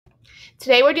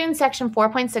Today we're doing section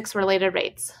 4.6 related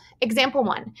rates. Example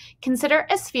 1. Consider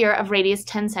a sphere of radius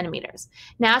 10 centimeters.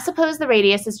 Now suppose the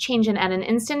radius is changing at an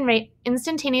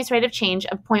instantaneous rate of change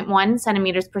of 0.1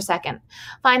 centimeters per second.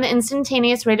 Find the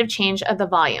instantaneous rate of change of the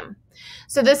volume.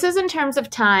 So this is in terms of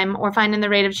time. We're finding the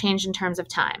rate of change in terms of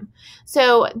time.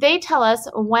 So they tell us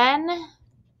when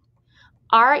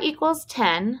r equals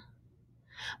 10,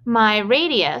 my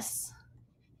radius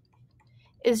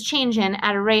is changing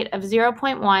at a rate of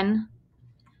 0.1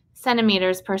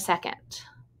 centimeters per second.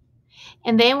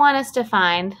 And they want us to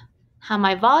find how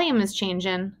my volume is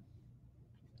changing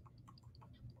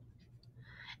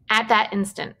at that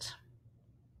instant.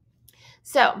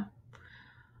 So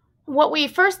what we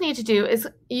first need to do is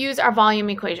use our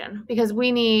volume equation, because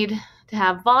we need to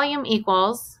have volume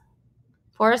equals,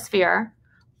 for a sphere,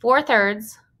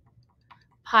 4/3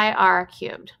 pi r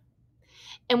cubed.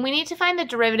 And we need to find the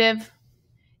derivative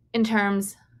in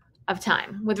terms of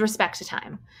time, with respect to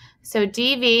time. So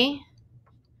dv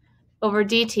over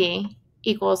dt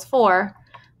equals 4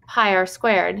 pi r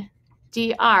squared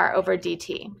dr over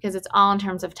dt, because it's all in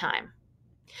terms of time.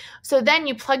 So then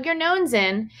you plug your knowns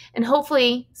in and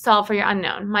hopefully solve for your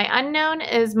unknown. My unknown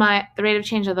is the rate of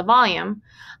change of the volume.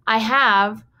 I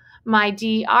have my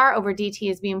dr over dt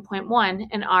as being 0.1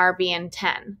 and r being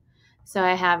 10. So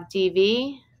I have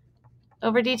dv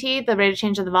over dt, the rate of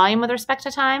change of the volume with respect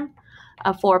to time,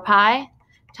 of 4 pi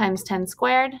times 10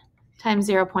 squared times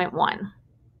 0.1.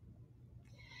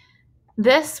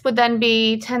 This would then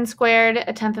be 10 squared,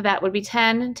 a tenth of that would be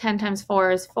 10. 10 times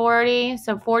 4 is 40,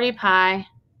 so 40 pi,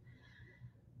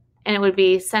 and it would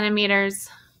be centimeters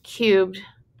cubed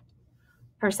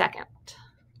per second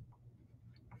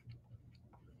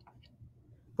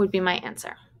would be my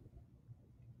answer.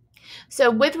 So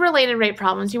with related rate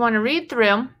problems, you want to read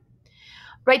through,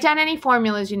 write down any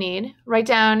formulas you need, write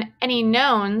down any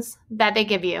knowns that they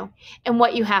give you, and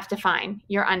what you have to find,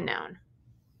 your unknown.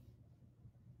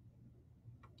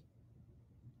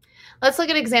 Let's look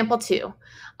at example 2.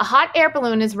 A hot air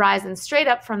balloon is rising straight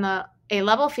up from a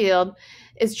level field,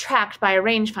 is tracked by a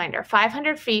rangefinder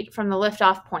 500 feet from the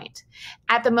liftoff point.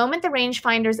 At the moment the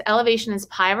rangefinder's elevation is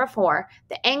pi over 4,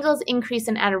 the angle is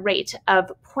increasing at a rate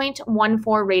of 0.14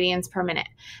 radians per minute.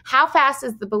 How fast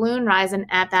is the balloon rising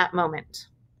at that moment?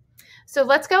 So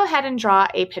let's go ahead and draw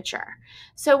a picture.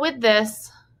 So with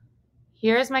this,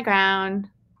 here's my ground.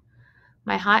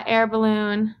 My hot air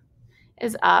balloon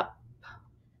is up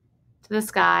to the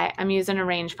sky. I'm using a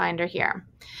rangefinder here.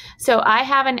 So I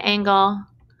have an angle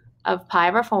of pi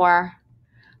over 4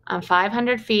 on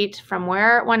 500 feet from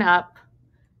where it went up.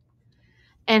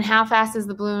 And how fast is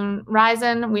the balloon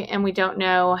rising? We don't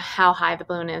know how high the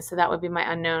balloon is, so that would be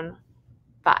my unknown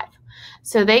 5.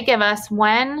 So they give us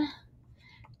when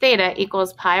theta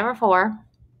equals pi over 4.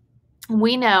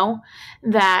 We know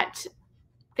that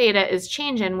theta is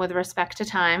changing with respect to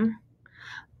time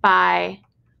by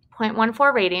 0.14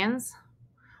 radians.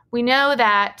 We know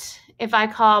that if I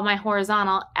call my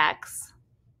horizontal x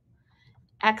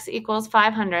equals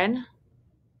 500,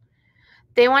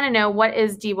 they want to know what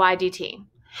is dy dt,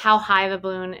 how high the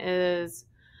balloon is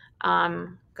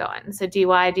going. So dy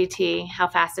dt, how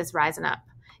fast it's rising up,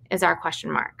 is our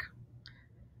question mark.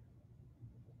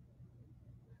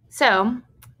 So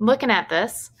looking at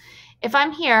this, if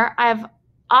I'm here, I have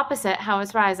opposite how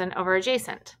it's rising over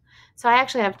adjacent. So I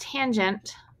actually have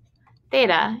tangent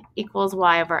theta equals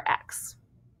y over x.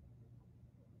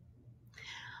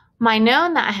 My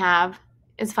known that I have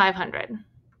is 500.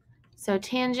 So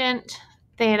tangent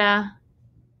theta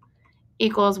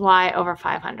equals y over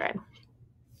 500.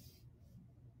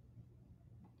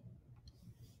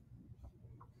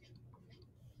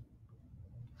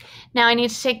 Now I need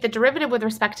to take the derivative with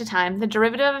respect to time. The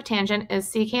derivative of tangent is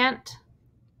secant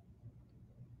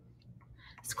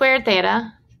squared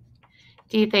theta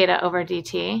d theta over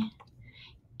dt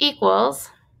equals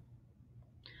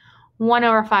 1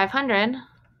 over 500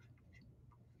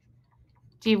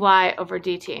 dy over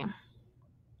dt.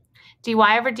 dy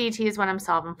over dt is what I'm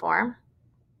solving for.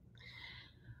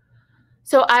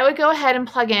 So I would go ahead and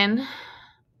plug in.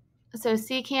 So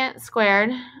secant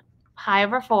squared pi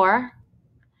over 4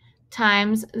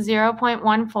 times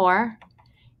 0.14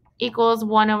 equals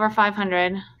 1 over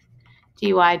 500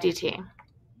 dy dt.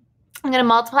 I'm going to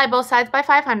multiply both sides by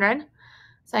 500.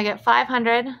 So I get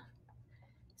 500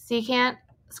 secant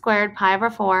squared pi over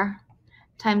 4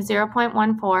 times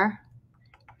 0.14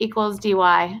 equals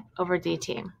dy over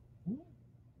dt.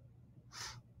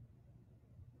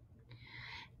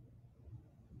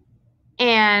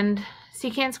 And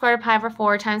secant squared pi over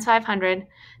 4 times 500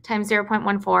 times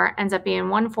 0.14 ends up being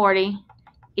 140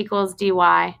 equals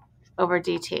dy over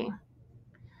dt.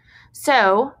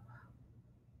 So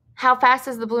How fast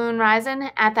is the balloon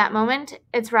rising at that moment?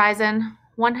 It's rising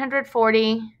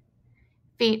 140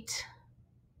 feet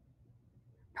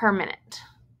per minute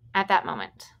at that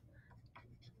moment.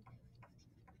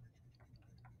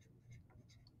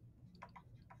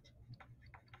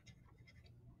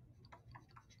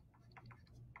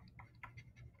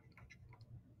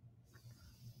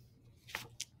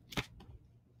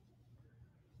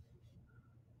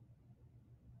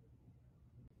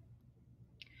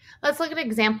 Let's look at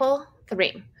example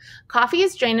 3. Coffee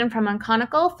is drained from a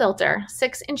conical filter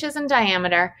 6 inches in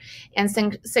diameter and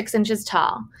 6 inches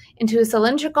tall into a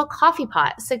cylindrical coffee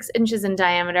pot 6 inches in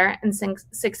diameter and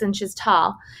 6 inches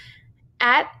tall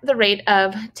at the rate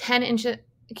of 10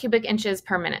 cubic inches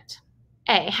per minute.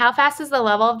 A, how fast is the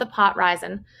level of the pot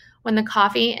rising when the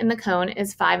coffee in the cone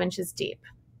is 5 inches deep?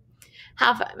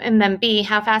 And then B,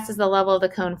 how fast is the level of the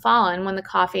cone falling when the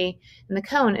coffee in the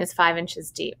cone is 5 inches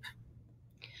deep?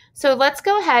 So let's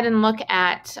go ahead and look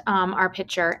at our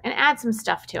picture and add some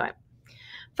stuff to it.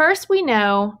 First, we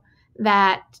know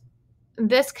that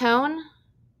this cone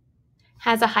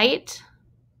has a height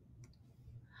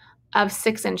of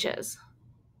 6 inches.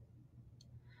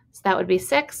 So that would be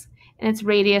 6, and its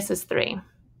radius is 3.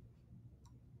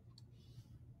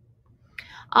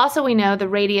 Also, we know the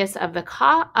radius of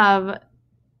the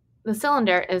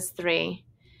cylinder is 3,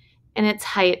 and its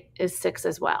height is 6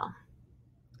 as well.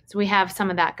 So we have some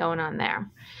of that going on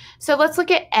there. So let's look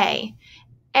at A.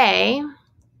 A,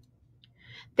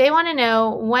 they want to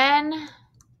know when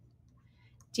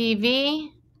dV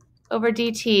over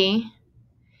dt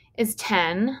is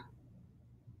 10,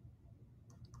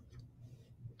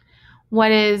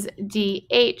 what is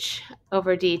dH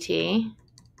over dt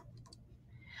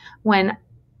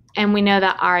and we know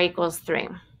that R equals 3.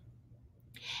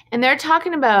 And they're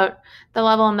talking about the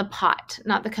level in the pot,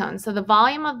 not the cone. So the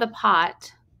volume of the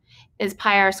pot is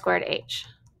pi r squared h.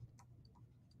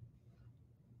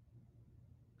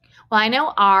 Well, I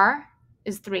know R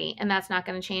is 3, and that's not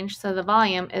going to change, so the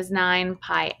volume is 9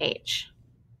 pi h.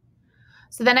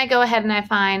 So then I go ahead and I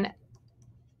find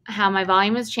how my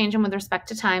volume is changing with respect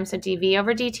to time, so dV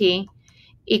over dt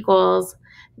equals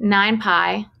 9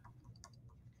 pi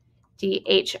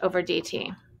dH over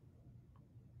dt.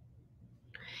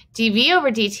 dV over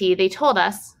dt, they told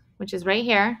us, which is right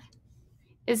here,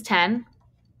 is 10,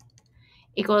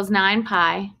 equals 9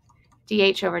 pi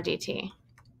dH over dt.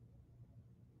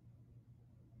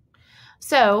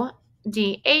 So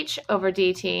dH over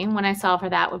dt, when I solve for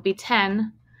that, would be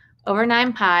 10 over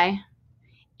 9 pi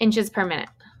inches per minute.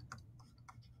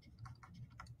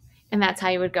 And that's how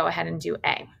you would go ahead and do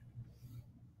A.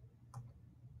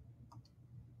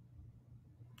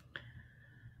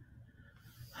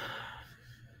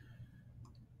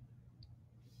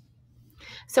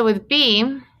 So with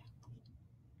B,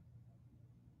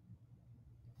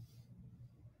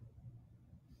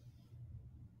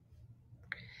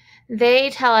 they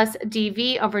tell us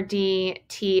dV over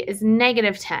dt is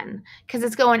negative 10 because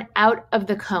it's going out of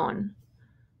the cone.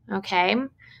 Okay,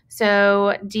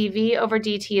 so dV over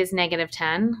dt is negative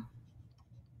 10.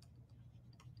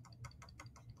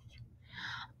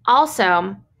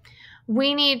 Also,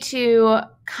 we need to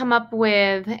come up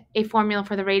with a formula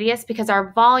for the radius because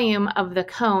our volume of the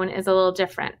cone is a little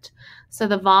different. So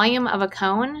the volume of a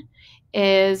cone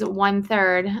is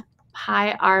 1/3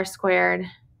 pi r squared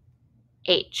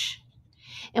h.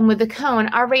 And with the cone,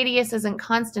 our radius isn't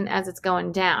constant as it's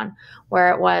going down,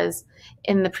 where it was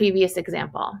in the previous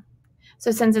example.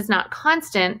 So since it's not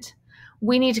constant,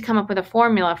 we need to come up with a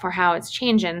formula for how it's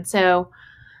changing. So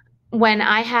when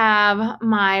I have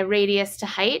my radius to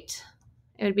height,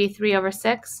 it would be 3 over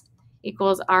 6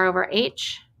 equals r over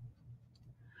h,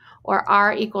 or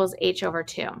r equals h over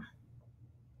 2.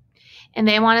 And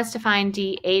they want us to find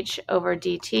dH over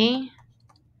dt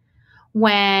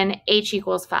when h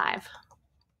equals 5.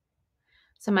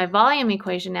 So my volume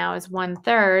equation now is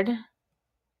 1/3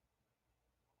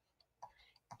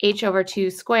 h over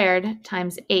 2 squared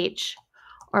times h,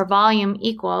 or volume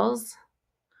equals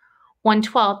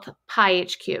 1/12 pi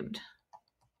h cubed.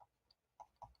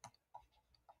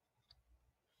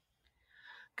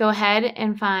 Go ahead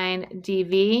and find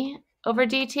dV over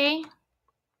dt,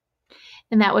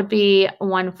 and that would be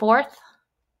 1/4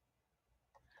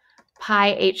 pi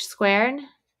h squared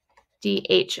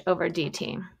dH over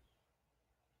dt.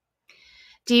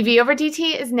 dV over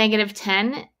dt is negative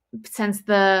 10 since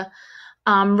the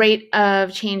rate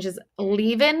of change is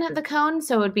leaving the cone,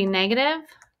 so it would be negative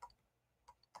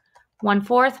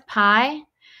 1/4 pi.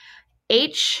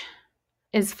 H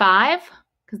is 5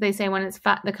 because they say when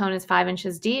the cone is 5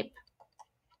 inches deep,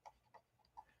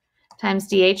 times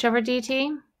dH over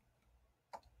dt.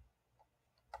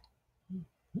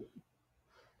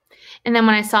 And then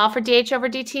when I solve for dH over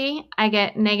dt, I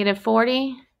get negative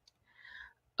 40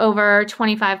 over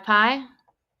 25 pi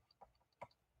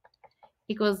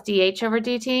equals dH over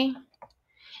dt,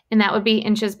 and that would be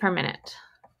inches per minute.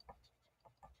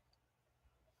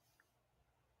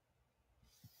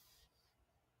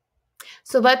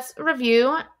 So let's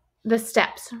review the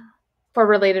steps for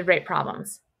related rate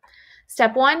problems.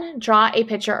 Step 1, draw a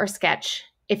picture or sketch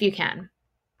if you can.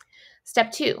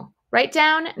 Step 2, write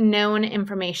down known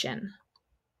information.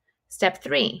 Step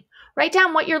 3, write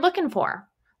down what you're looking for.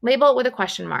 Label it with a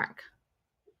question mark.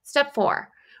 Step 4,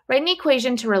 write an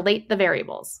equation to relate the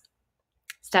variables.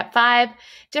 Step 5,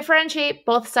 differentiate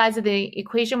both sides of the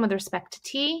equation with respect to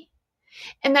t,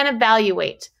 and then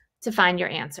evaluate to find your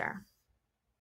answer.